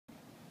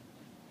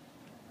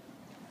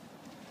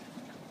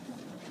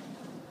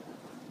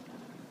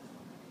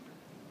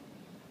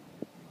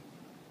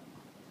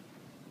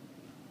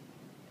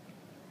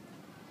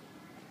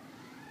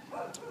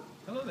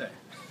Hello there.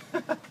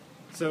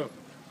 So,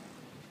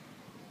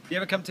 you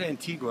ever come to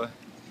Antigua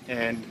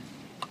and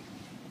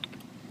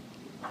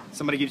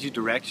somebody gives you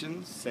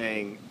directions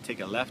saying take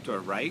a left or a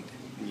right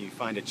and you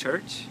find a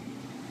church?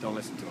 Don't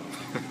listen to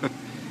them.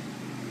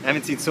 I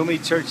haven't seen so many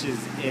churches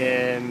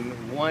in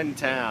one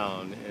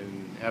town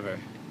in ever,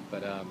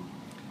 but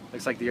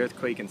looks like the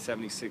earthquake in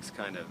 '76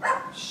 kind of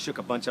shook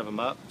a bunch of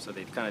them up, so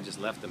they've kind of just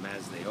left them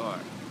as they are.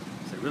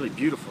 So they're really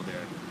beautiful.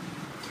 They're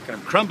kind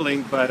of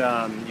crumbling, but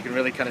you can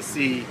really kind of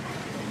see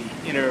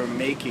the inner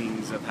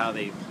makings of how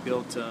they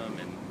built them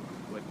and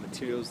what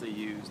materials they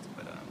used,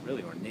 but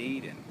really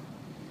ornate and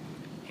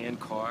hand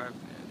carved,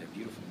 and they're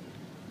beautiful.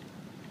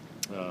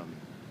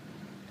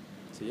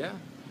 So yeah,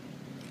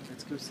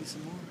 let's go see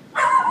some more.